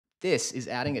This is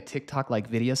adding a TikTok-like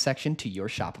video section to your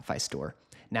Shopify store.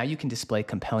 Now you can display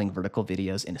compelling vertical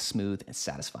videos in a smooth and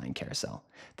satisfying carousel.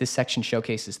 This section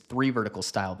showcases 3 vertical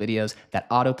style videos that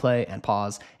autoplay and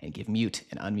pause and give mute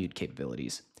and unmute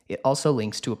capabilities. It also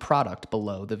links to a product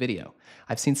below the video.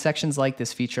 I've seen sections like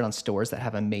this featured on stores that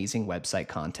have amazing website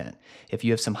content. If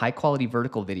you have some high quality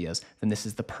vertical videos, then this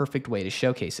is the perfect way to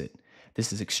showcase it.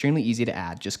 This is extremely easy to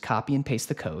add. Just copy and paste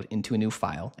the code into a new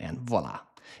file and voila.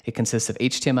 It consists of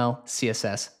HTML,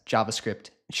 CSS, JavaScript,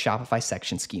 and Shopify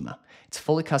section schema. It's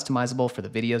fully customizable for the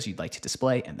videos you'd like to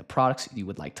display and the products you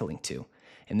would like to link to.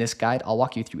 In this guide, I'll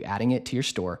walk you through adding it to your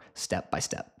store step by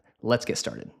step. Let's get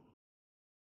started.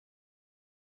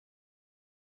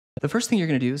 The first thing you're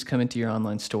going to do is come into your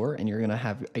online store and you're going to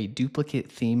have a duplicate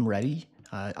theme ready.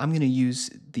 I'm going to use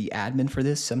the admin for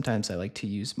this. Sometimes I like to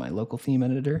use my local theme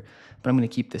editor, but I'm going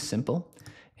to keep this simple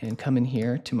and come in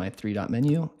here to my 3-dot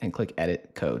menu and click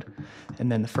Edit Code.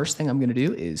 And then the first thing I'm going to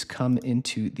do is come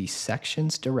into the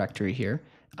sections directory here.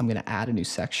 I'm going to add a new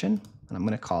section and I'm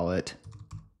going to call it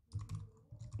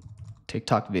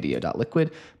TikTok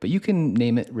video.liquid, but you can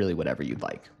name it really whatever you'd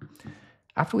like.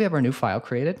 After we have our new file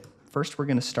created, first we're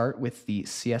going to start with the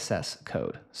CSS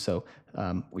code. So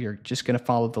we are just going to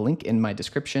follow the link in my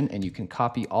description, and you can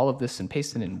copy all of this and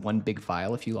paste it in one big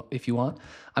file if you want.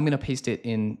 I'm going to paste it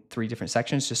in 3 different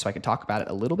sections just so I can talk about it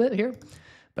a little bit here.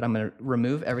 But I'm going to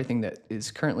remove everything that is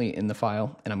currently in the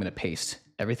file, and I'm going to paste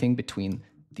everything between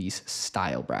these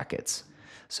style brackets.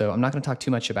 So I'm not going to talk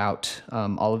too much about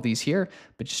all of these here,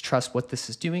 but just trust what this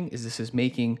is doing is this is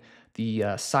making the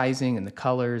sizing and the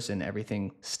colors and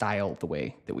everything style the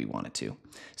way that we want it to.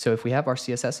 So if we have our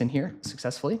CSS in here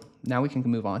successfully, now we can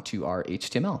move on to our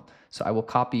HTML. So I will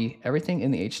copy everything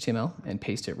in the HTML and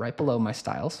paste it right below my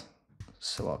styles.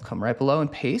 So I'll come right below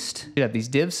and paste. You have these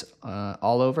divs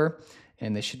all over,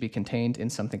 and they should be contained in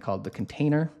something called the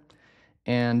container.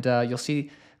 And you'll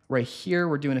see right here,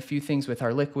 we're doing a few things with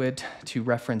our liquid to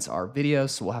reference our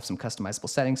videos. So we'll have some customizable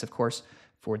settings, of course,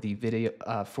 for the video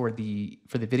for the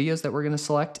videos that we're going to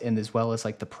select, and as well as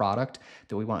like the product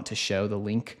that we want to show the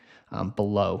link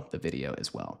below the video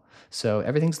as well. So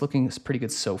everything's looking pretty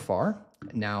good so far.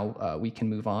 Now we can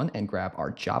move on and grab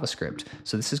our JavaScript.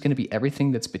 So this is going to be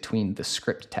everything that's between the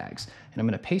script tags, and I'm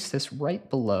going to paste this right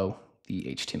below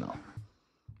the HTML.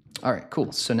 All right,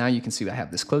 cool. So now you can see I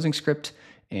have this closing script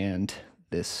and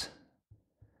this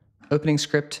opening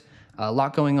script. A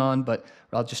lot going on, but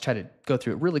I'll just try to go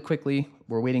through it really quickly.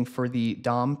 We're waiting for the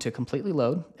DOM to completely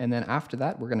load, and then after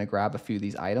that, we're going to grab a few of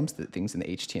these items, the things in the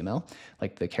HTML,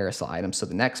 like the carousel items. So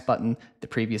the next button, the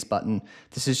previous button,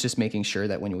 this is just making sure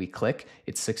that when we click,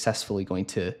 it's successfully going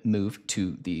to move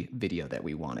to the video that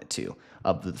we want it to,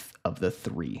 of the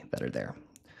 3 that are there.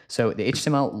 So the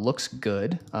HTML looks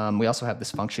good. We also have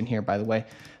this function here, by the way,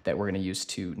 that we're going to use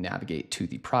to navigate to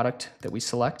the product that we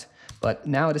select. But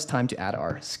now it is time to add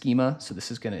our schema. So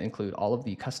this is going to include all of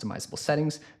the customizable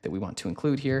settings that we want to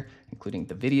include here, including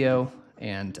the video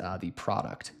and the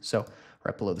product. So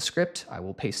right below the script, I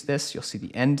will paste this. You'll see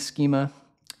the end schema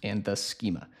and the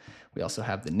schema. We also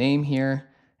have the name here,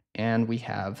 and we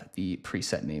have the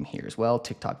preset name here as well,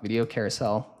 TikTok video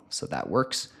carousel. So that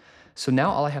works. So now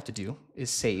all I have to do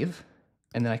is save,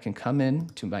 and then I can come in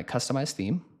to my customized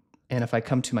theme. And if I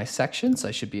come to my sections,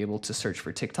 I should be able to search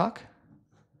for TikTok.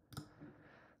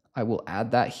 I will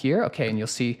add that here. Okay, and you'll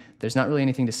see there's not really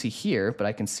anything to see here, but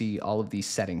I can see all of these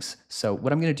settings. So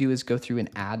what I'm going to do is go through and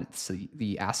add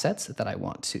the assets that I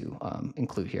want to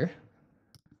include here.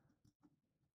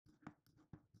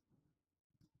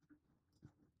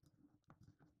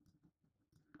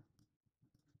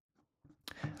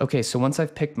 Okay, so once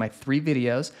I've picked my 3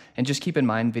 videos, and just keep in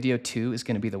mind, video 2 is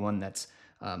going to be the one that's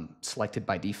selected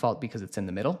by default because it's in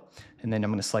the middle. And then I'm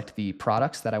going to select the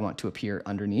products that I want to appear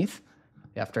underneath.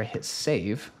 After I hit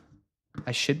save,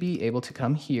 I should be able to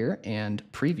come here and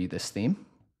preview this theme.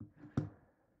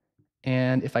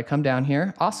 And if I come down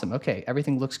here, awesome. Okay,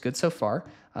 everything looks good so far.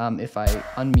 If I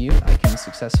unmute, I can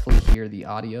successfully hear the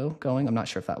audio going. I'm not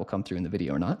sure if that will come through in the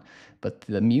video or not, but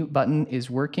the mute button is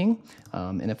working.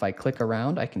 And if I click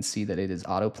around, I can see that it is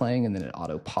auto playing and then it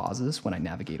auto pauses when I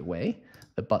navigate away.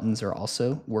 The buttons are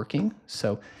also working.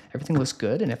 So everything looks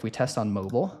good. And if we test on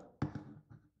mobile,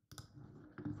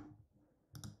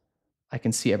 I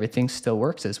can see everything still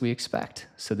works as we expect.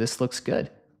 So this looks good.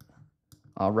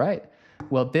 All right.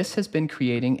 Well, this has been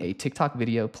creating a TikTok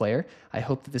video player. I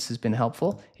hope that this has been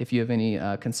helpful. If you have any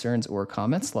concerns or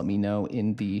comments, let me know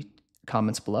in the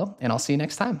comments below, and I'll see you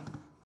next time.